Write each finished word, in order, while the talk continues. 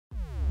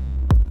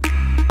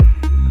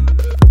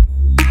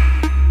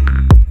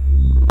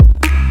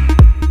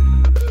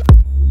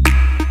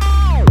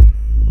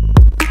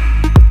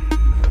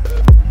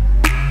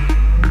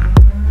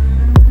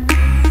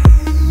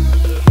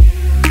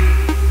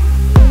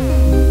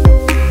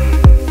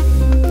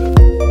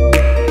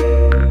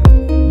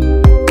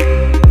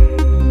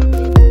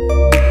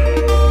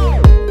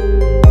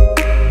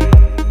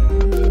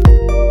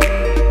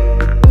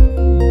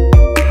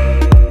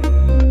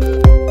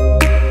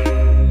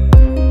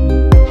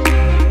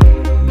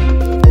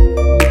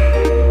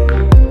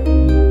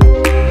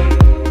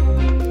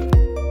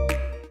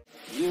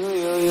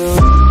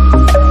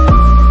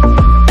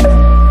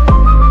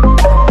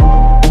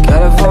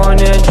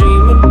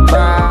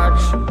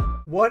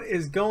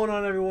going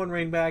on, everyone?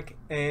 Rainback,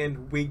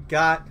 and we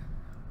got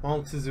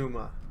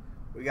Mountezuma.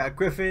 We got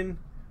Griffin.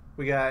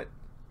 We got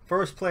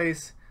first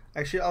place.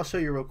 Actually, I'll show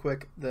you real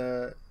quick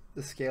the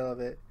scale of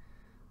it.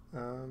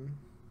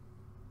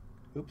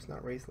 Oops,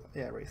 not race.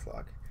 Yeah, race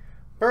log.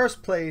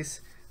 First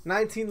place,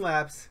 19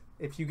 laps.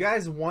 If you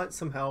guys want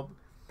some help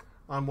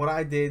on what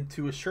I did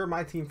to assure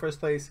my team first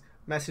place,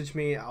 message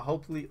me. I'll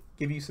hopefully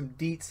give you some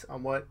deets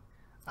on what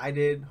I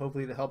did,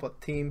 hopefully to help out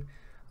the team.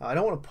 I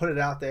don't want to put it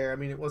out there. I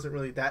mean, it wasn't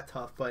really that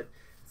tough, but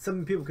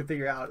some people could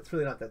figure out it's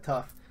really not that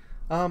tough.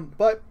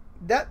 But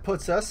that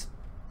puts us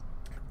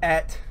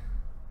at,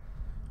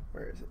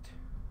 where is it?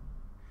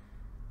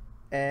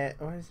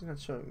 Why is it not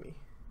showing me?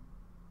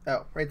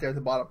 Oh, right there at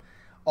the bottom.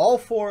 All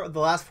four of the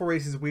last four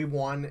races we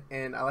won,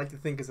 and I like to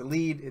think as a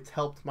lead, it's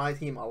helped my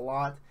team a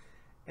lot,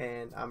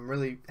 and I'm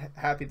really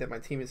happy that my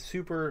team is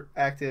super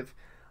active.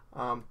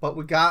 But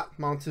we got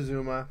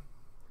Mountezuma,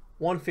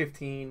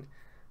 115.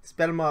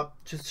 Sped him up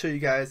just to show you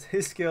guys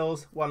his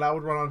skills, what I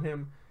would run on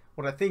him,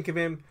 what I think of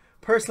him.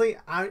 Personally,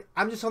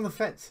 I'm just on the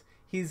fence.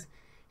 He's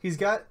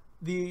got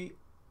the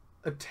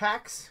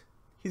attacks.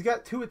 He's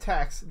got two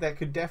attacks that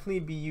could definitely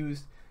be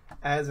used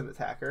as an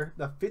attacker.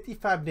 The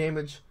 55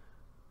 damage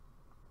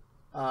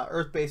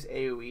Earth-based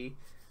AoE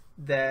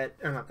that,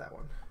 or not that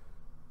one.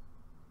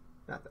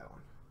 Not that one.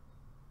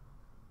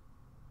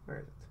 Where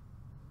is it?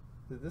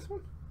 Is it this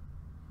one?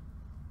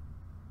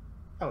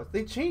 Oh,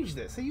 they changed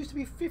this. It used to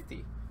be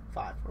 55.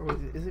 Or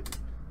is it?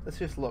 Let's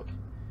just look.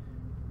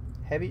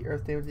 Heavy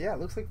earth damage. Yeah, it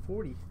looks like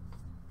 40.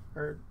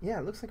 Or yeah,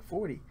 it looks like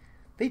 40.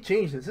 They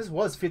changed this. This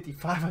was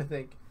 55, I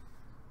think.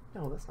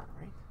 No, that's not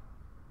right.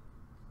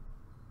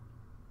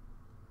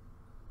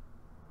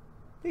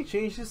 They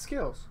changed his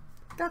skills.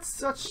 That's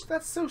so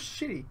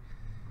shitty.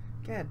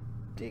 God,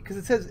 because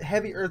it says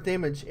heavy earth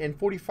damage and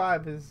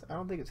 45 is, I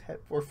don't think it's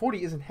heavy, or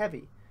 40 isn't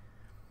heavy.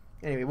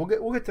 Anyway,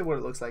 we'll get to what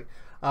it looks like.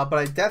 But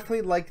I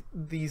definitely like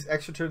these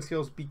extra turn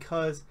skills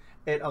because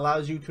it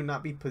allows you to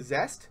not be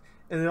possessed,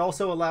 and it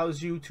also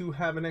allows you to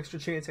have an extra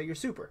chance at your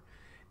super.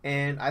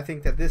 And I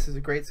think that this is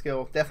a great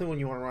skill. Definitely when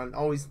you want to run.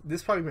 Always,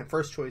 this is probably my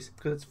first choice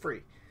because it's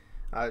free.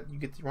 You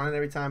get to run it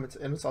every time,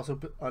 and it's also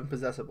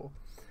unpossessable.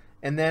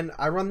 And then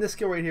I run this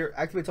skill right here.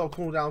 Activates all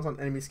cooldowns on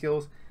enemy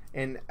skills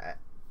and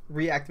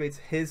reactivates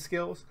his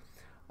skills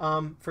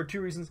for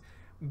two reasons.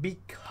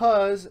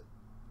 Because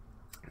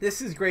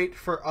this is great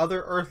for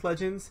other Earth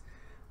Legends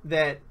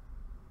that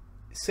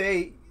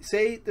say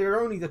there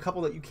are only a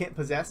couple that you can't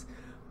possess,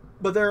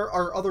 but there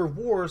are other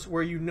wars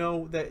where you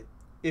know that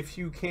if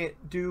you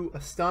can't do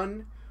a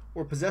stun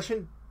or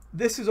possession,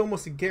 this is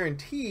almost a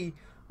guarantee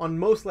on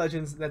most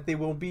legends that they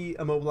will be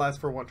immobilized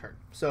for one turn.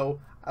 So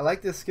I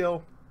like this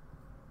skill.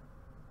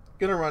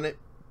 Gonna run it.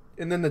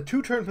 And then the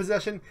 2-turn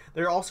possession,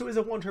 there also is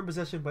a 1-turn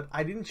possession, but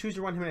I didn't choose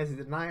to run him as a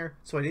denier,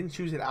 so I didn't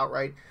choose it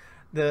outright.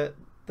 The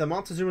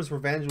Mountezum's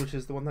Revenge, which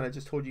is the one that I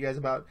just told you guys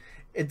about,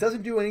 it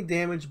doesn't do any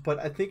damage, but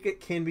I think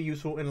it can be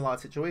useful in a lot of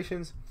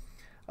situations.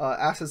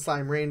 Acid,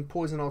 Slime, Rain,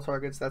 Poison all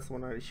targets, that's the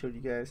one I already showed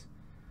you guys.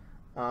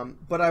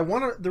 But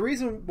the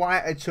reason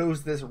why I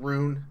chose this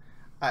rune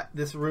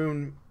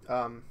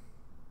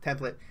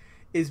template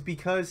is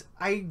because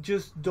I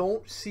just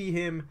don't see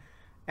him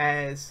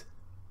as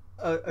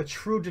a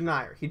true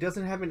denier. He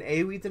doesn't have an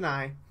AoE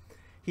deny.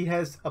 He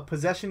has a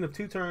possession of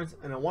 2 turns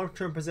and a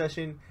 1-turn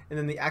possession, and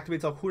then he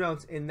activates all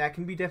cooldowns, and that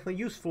can be definitely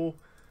useful.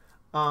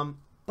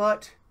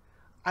 But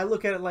I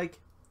look at it like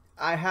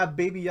I have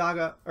Baby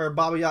Yaga or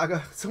Baba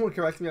Yaga. Someone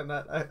correct me on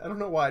that. I don't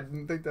know why I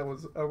didn't think that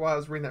was, or why I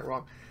was reading that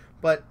wrong.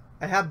 But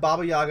I have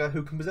Baba Yaga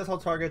who can possess all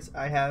targets.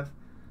 I have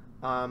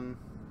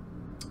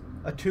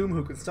a Tomb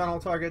who can stun all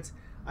targets.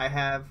 I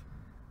have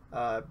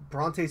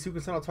Brontes who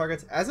can stun all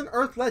targets. As an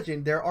Earth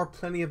Legend, there are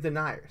plenty of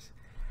deniers.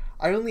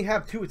 I only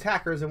have 2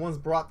 attackers, and one's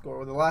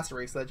Brothgor, the last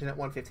race legend at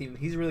 115.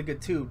 He's really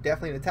good too.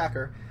 Definitely an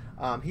attacker.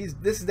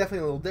 This is definitely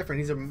a little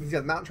different. He's got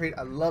a mountain trait.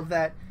 I love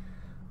that.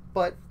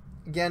 But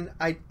again,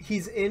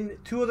 he's in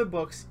 2 other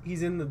books.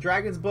 He's in the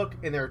Dragon's book,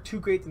 and there are 2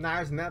 great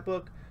deniers in that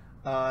book,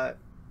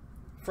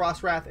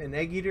 Frostwrath and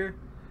Egg Eater.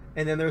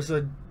 And then there's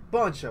a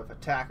bunch of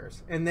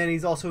attackers. And then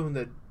he's also in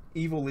the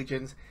Evil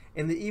Legions,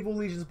 and the Evil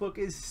Legions book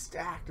is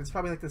stacked. It's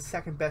probably like the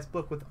 2nd best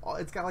book with all,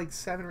 it's got like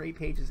 7 or 8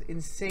 pages,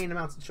 insane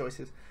amounts of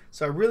choices.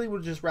 So I really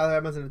would just rather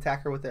have him as an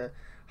attacker with a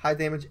high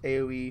damage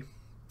AoE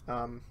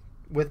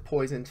with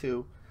poison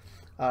too.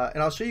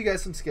 And I'll show you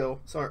guys some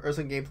skill, or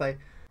some gameplay.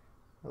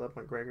 I love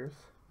my Gregors.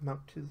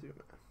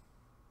 Mountezuma.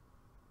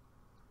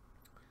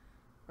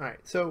 Alright,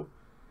 so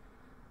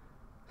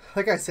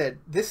like I said,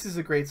 this is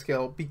a great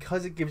skill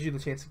because it gives you the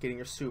chance of getting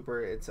your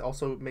super. It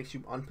also makes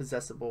you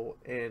unpossessable,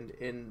 and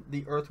in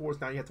the Earth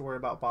Wars now you have to worry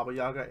about Baba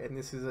Yaga, and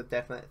this is a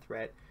definite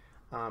threat.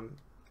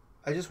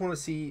 I just want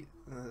to see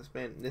this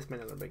man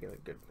ends up making a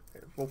good,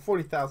 well,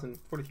 43,000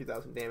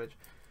 damage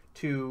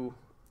to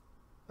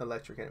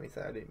electric enemies.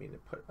 I didn't mean to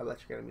put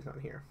electric enemies on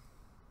here.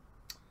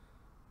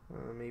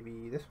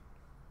 Maybe this one.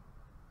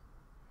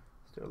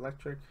 Let's do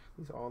electric.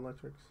 These are all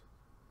electrics.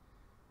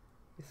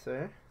 Yes,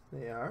 sir.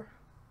 They are.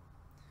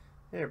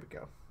 There we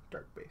go.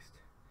 Dark based.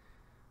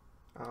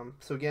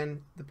 So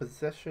again, the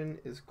possession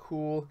is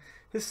cool.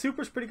 His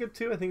super's pretty good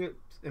too. I think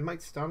it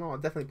might stun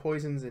on, definitely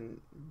poisons and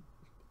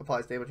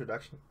applies damage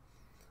reduction.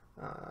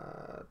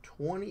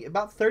 20,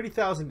 about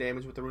 30,000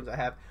 damage with the runes I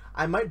have.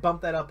 I might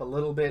bump that up a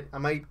little bit. I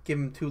might give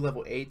him 2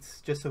 level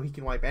 8s just so he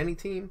can wipe any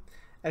team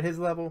at his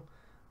level.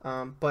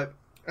 But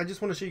I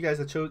just want to show you guys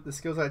the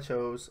skills I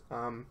chose,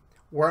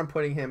 where I'm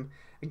putting him.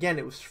 Again,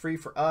 it was free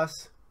for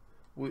us.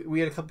 We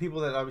had a couple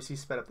people that obviously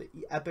sped up the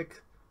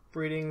epic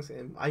breedings,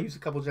 and I used a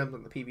couple gems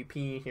on the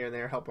PvP here and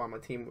there, help on my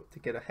team to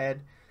get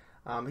ahead.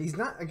 He's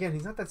not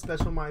that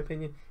special in my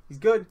opinion. He's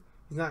good.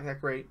 He's not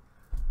that great.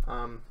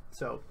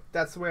 So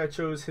that's the way I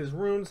chose his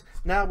runes.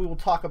 Now we will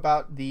talk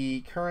about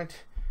the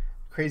current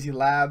Crazy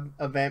Lab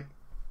event.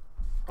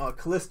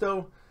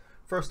 Callisto,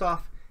 first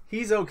off,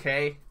 he's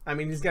okay. I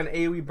mean, he's got an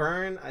AoE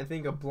burn, I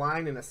think a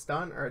blind and a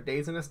stun, or a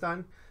daze and a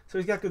stun. So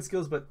he's got good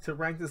skills, but to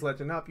rank this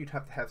legend up, you'd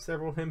have to have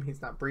several of him.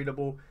 He's not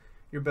breedable.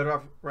 You're better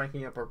off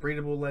ranking up a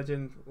breedable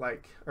legend,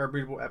 or a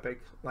breedable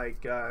epic,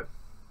 like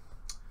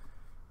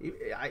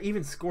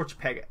even Scorch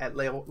Peg at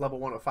level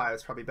 105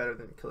 is probably better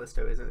than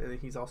Callisto is, and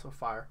he's also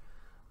fire.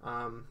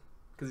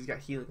 Because he's got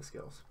healing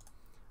skills.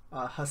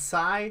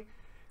 Hasai,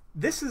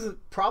 this is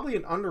probably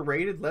an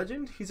underrated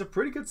legend. He's a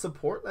pretty good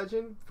support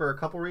legend for a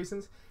couple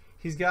reasons.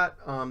 He's got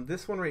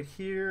this one right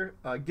here,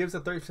 gives a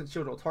 30%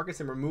 shield to all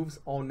targets and removes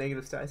all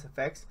negative status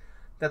effects.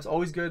 That's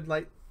always good.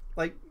 Like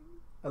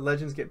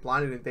legends get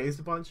blinded and dazed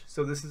a bunch,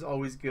 so this is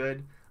always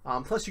good.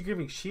 Plus you're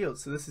giving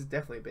shields, so this is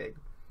definitely big.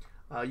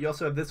 You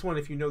also have this one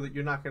if you know that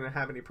you're not going to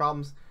have any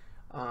problems.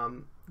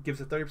 Gives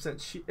a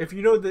 30% if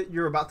you know that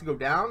you're about to go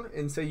down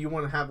and say you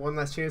want to have one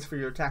last chance for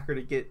your attacker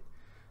to get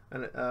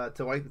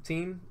to wipe the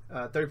team.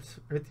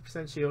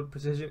 50% shield,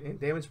 precision, and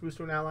damage boost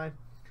to an ally.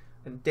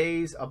 And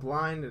daze, a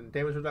blind, and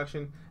damage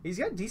reduction. He's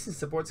got decent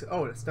support.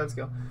 Oh, and a stun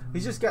skill.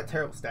 He's just got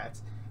terrible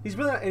stats. He's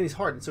really not, and he's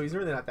hardened, so he's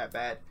really not that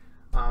bad.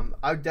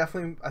 I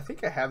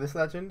think I have this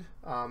legend.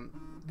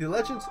 The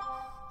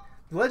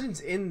legends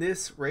in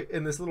this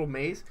little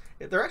maze,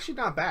 they're actually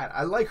not bad.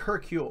 I like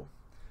Hercule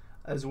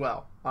as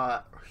well.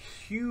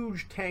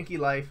 Huge tanky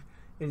life,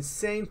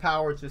 insane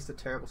power, just a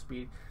terrible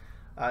speed.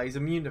 He's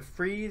immune to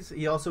freeze.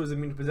 He also is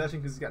immune to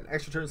possession because he's got an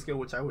extra turn skill,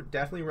 which I would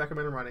definitely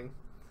recommend running.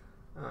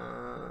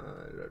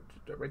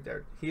 Right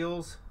there,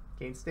 heals,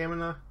 gains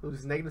stamina,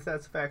 loses negative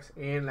stats effects,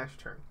 and an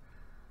extra turn.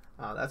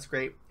 That's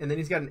great. And then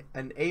he's got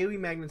an AoE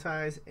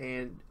magnetize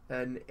and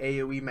an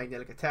AoE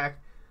magnetic attack.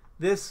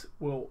 This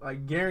will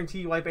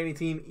guarantee wipe any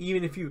team,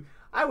 even if you.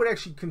 I would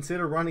actually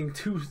consider running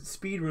 2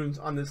 speed runes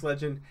on this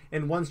legend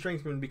and 1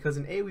 strength rune, because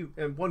an AoE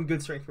and 1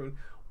 good strength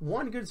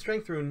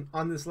rune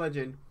on this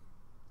legend,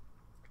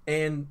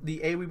 and the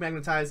AoE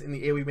magnetize and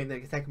the AoE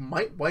magnetic attack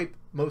might wipe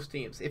most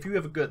teams if you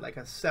have a good, like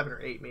a 7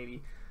 or 8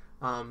 maybe.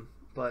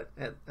 But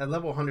at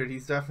level 100,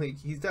 he's definitely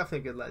a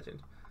good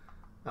legend.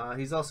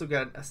 He's also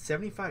got a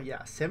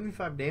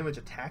 75 damage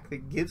attack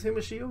that gives him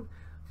a shield.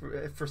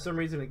 For some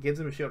reason, it gives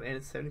him a shield and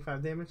it's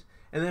 75 damage,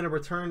 and then a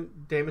return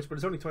damage, but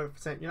it's only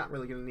 20%. You're not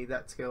really going to need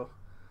that skill.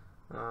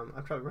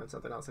 I'd probably run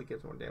something else that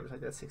gives more damage,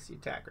 like that 60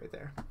 attack right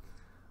there.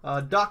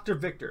 Dr.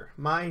 Victor,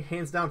 my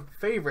hands down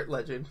favorite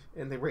legend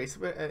in the race,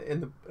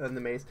 in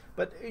the maze,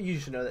 but you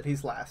should know that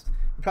he's last.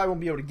 You probably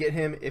won't be able to get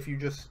him if you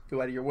just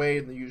go out of your way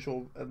in the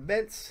usual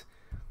events.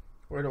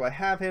 Where do I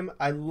have him?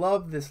 I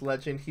love this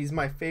legend. He's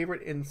my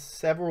favorite in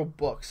several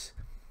books.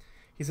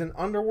 He's in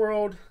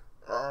Underworld,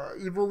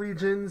 Evil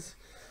Legions,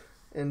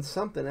 and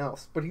something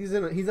else. But he's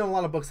in a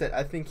lot of books that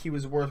I think he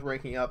was worth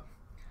ranking up.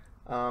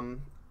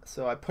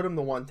 So I put him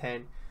to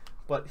 110.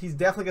 But he's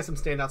definitely got some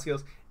standout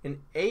skills.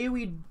 And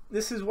AoE,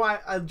 this is why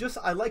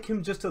I like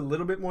him just a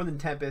little bit more than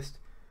Tempest,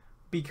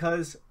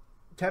 because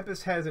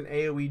Tempest has an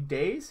AoE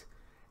daze,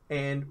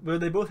 and where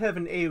they both have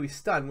an AoE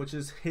stun, which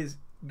is his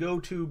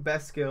go-to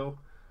best skill.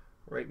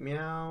 Right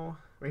meow,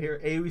 right here,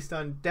 AoE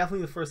stun,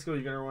 definitely the first skill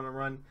you're gonna want to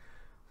run.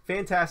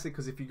 Fantastic,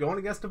 because if you're going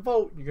against a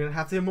Volt, you're gonna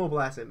have to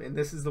immobilize him, and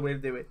this is the way to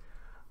do it.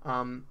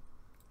 And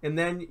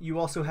then you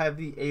also have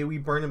the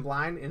AoE burn and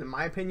blind, and in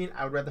my opinion,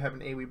 I would rather have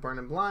an AoE burn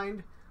and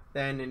blind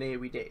than an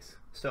AoE daze.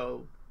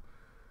 So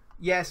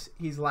yes,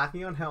 he's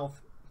lacking on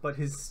health, but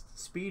his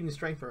speed and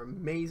strength are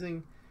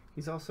amazing.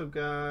 He's also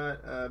got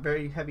a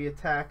very heavy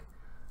attack,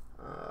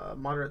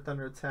 moderate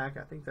thunder attack.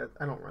 I think that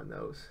I don't run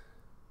those.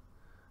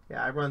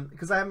 Yeah, I run,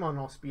 because I have him on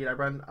all speed. I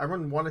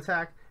run 1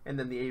 attack, and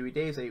then the AoE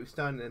daze, AoE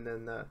stun, and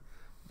then the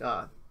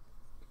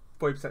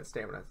 40%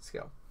 stamina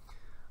skill.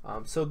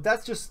 So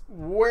that's just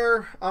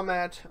where I'm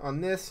at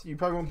on this. You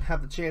probably won't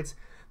have the chance.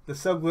 The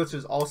sub glitch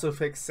is also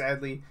fixed,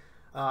 sadly.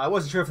 I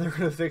wasn't sure if they were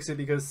going to fix it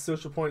because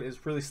Social Point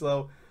is really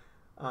slow.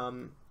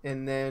 And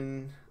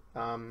then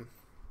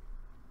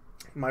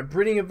my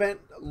breeding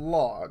event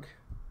log.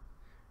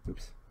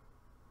 Oops.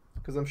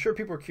 Because I'm sure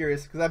people are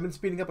curious, because I've been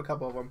speeding up a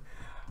couple of them.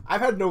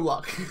 I've had no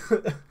luck.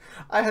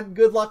 I had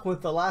good luck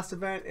with the last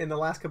event and the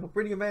last couple of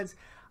breeding events.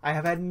 I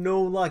have had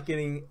no luck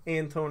getting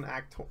Antone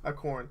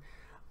Acorn.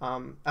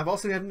 I've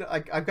also had,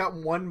 I've got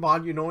 1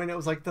 Mod Unoy, and it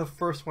was like the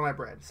first one I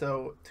bred.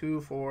 So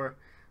 2, 4,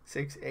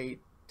 6,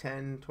 8,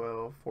 10,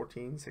 12,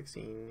 14,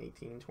 16,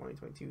 18, 20,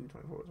 22,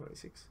 24,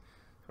 26,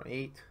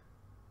 28,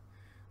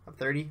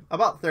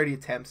 about 30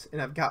 attempts,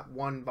 and I've got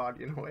one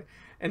Vodunoi.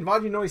 And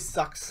Vodunoi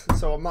sucks,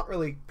 so I'm not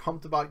really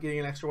pumped about getting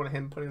an extra one of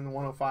him, putting in the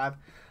 105.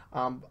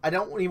 I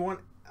don't really want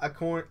a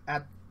corn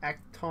at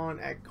Acton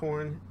at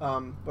corn,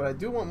 but I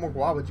do want more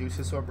guava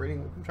juices, so I'm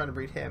trying to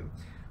breed him.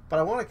 But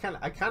I kind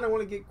of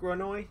want to get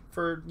Granoi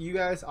for you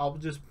guys. I'll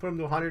just put him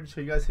to 100 to show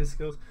you guys his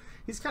skills.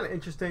 He's kind of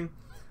interesting.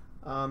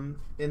 And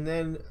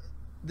then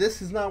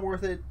this is not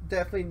worth it.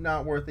 Definitely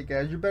not worth it,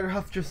 guys. You're better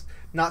off just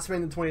not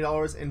spending the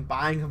 $20 and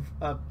buying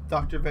a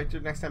Dr. Victor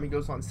next time he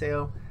goes on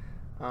sale.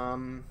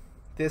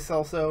 This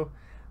also,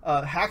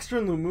 Hackster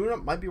and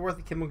Lumuna might be worth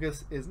it.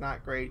 Kimmelgus is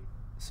not great,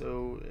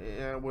 so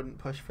I wouldn't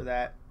push for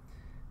that.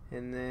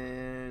 And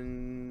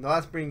then the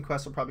last breeding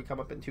quest will probably come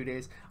up in 2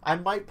 days. I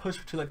might push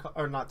for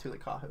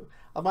Tulekahu.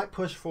 I might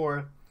push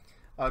for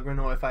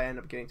Granola if I end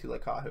up getting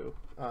Tulekahu.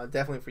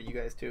 Definitely for you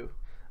guys too.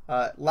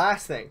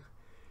 Last thing,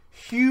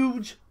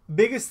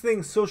 biggest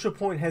thing Social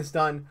Point has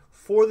done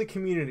for the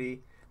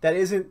community that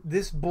isn't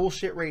this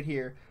bullshit right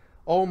here.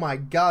 Oh my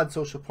God,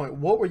 Social Point,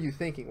 what were you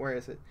thinking? Where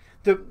is it?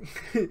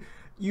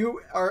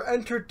 You are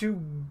entered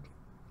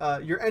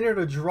you're entered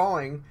a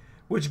drawing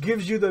which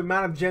gives you the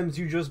amount of gems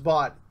you just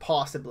bought,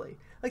 possibly.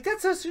 Like,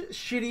 that's such a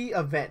shitty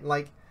event.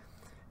 Like,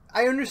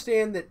 I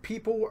understand that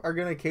people are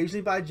going to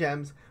occasionally buy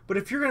gems, but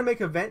if you're going to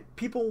make an event,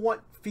 people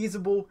want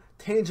feasible,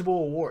 tangible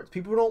awards.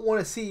 People don't want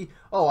to see,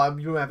 oh,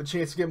 you don't have a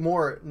chance to get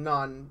more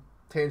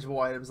non-tangible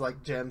items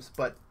like gems,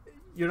 but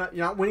you're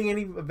not winning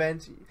any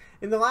events.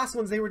 In the last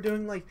ones, they were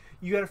doing, like,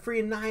 you got a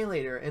free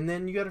Annihilator, and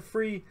then you got a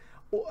free,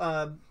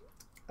 God,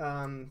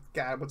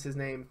 what's his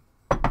name?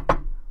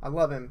 I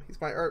love him. He's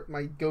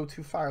my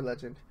go-to fire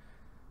legend.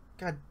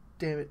 God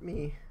damn it,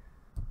 me.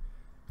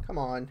 Come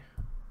on.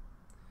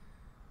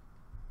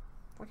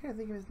 Why can't I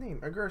think of his name?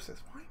 Agursis.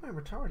 Why am I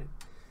retarded?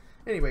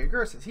 Anyway,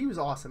 Agursis. He was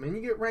awesome. And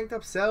you get ranked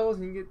up cells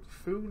and you get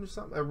food or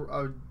something.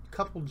 A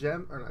couple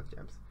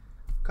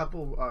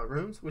couple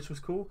rooms, which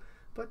was cool.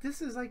 But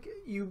this is like,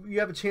 you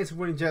have a chance of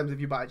winning gems if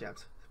you buy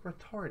gems. It's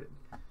retarded.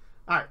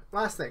 Alright,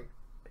 last thing.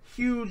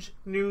 Huge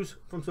news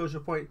from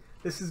Social Point.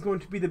 This is going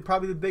to be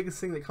probably the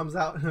biggest thing that comes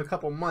out in a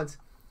couple months.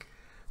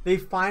 They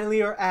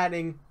finally are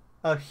adding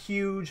a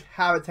huge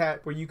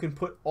habitat where you can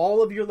put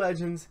all of your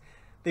legends.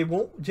 They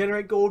won't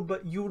generate gold,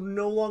 but you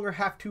no longer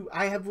have to.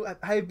 I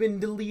have been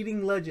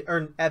deleting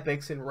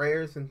epics and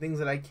rares and things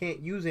that I can't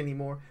use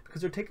anymore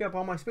because they're taking up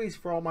all my space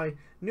for all my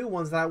new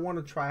ones that I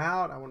want to try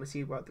out. I want to see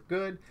about the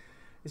good.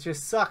 It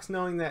just sucks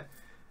knowing that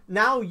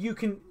now you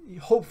can,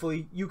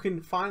 hopefully, you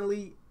can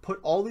finally put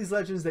all these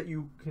legends that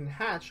you can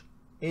hatch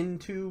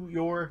into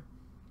your,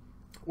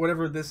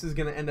 whatever this is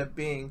going to end up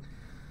being,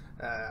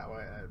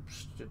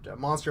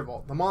 Monster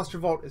Vault. The Monster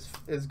Vault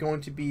is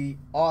going to be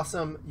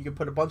awesome. You can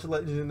put a bunch of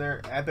legends in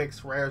there,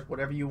 epics, rares,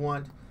 whatever you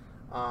want,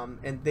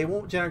 and they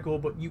won't generate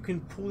gold, but you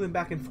can pull them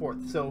back and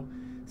forth. So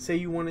say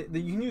you want it,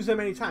 you can use them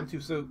anytime too.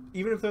 So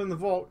even if they're in the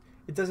vault,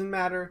 it doesn't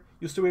matter.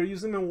 You'll still be able to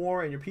use them in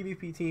war and your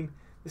PvP team.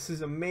 This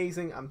is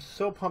amazing. I'm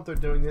so pumped they're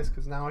doing this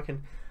because now I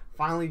can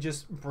finally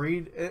just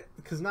breed it,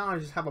 because now I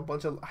just have a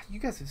bunch of, you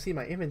guys have seen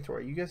my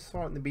inventory. You guys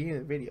saw it in the beginning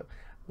of the video.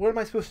 What am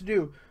I supposed to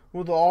do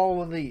with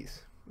all of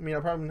these? I mean,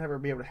 I'll probably never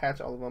be able to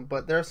hatch all of them,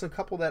 but there's a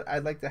couple that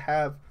I'd like to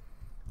have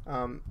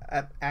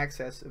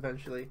access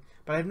eventually,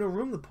 but I have no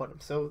room to put them.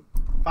 So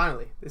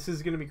finally, this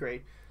is going to be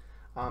great.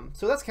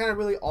 So that's kind of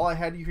really all I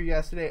had for you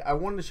guys today. I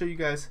wanted to show you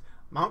guys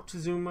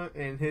Mountezuma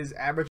and his average